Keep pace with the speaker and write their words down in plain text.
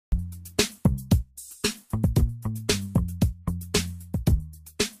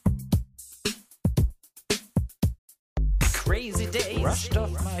crazy days. Brushed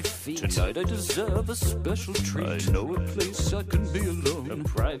off my feet. Tonight I deserve a special treat. I know a place I can be alone. A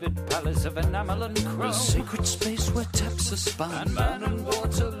private palace of enamel and chrome. A sacred space where taps are spun. And man and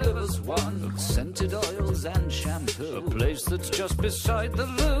water live as one. Of scented oils and shampoo. A place that's just beside the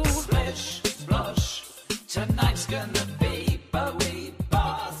loo. Splish, splosh, tonight's gonna be Bowie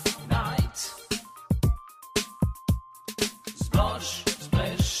bath night. Splosh,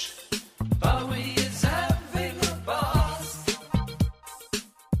 splish, Bowie is having a bath.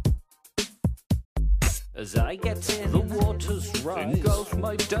 As I get in, The waters rise. engulf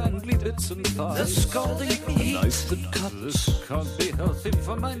my dangly bits and thighs. The scalding heat. A knife that cuts. This can't be healthy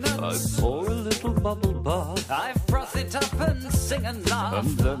for my I nuts. pour a little bubble bath. I froth it up and sing and laugh.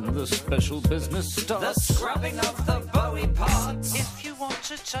 And then the special business The starts. scrubbing of the Bowie parts. If you want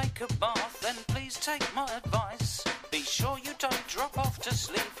to take a bath, then please take my advice. Be sure you don't drop off to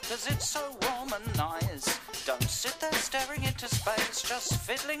sleep, 'cause it's so warm and nice. Don't sit there staring into space, just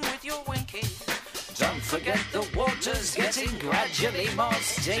fiddling with your winky. Don't forget the water's getting gradually more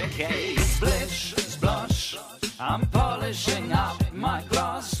stinky. Splish, splosh, I'm polishing up my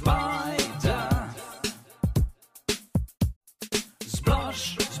glass spider. splosh,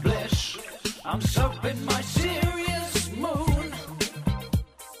 splish, I'm soaping my cereal.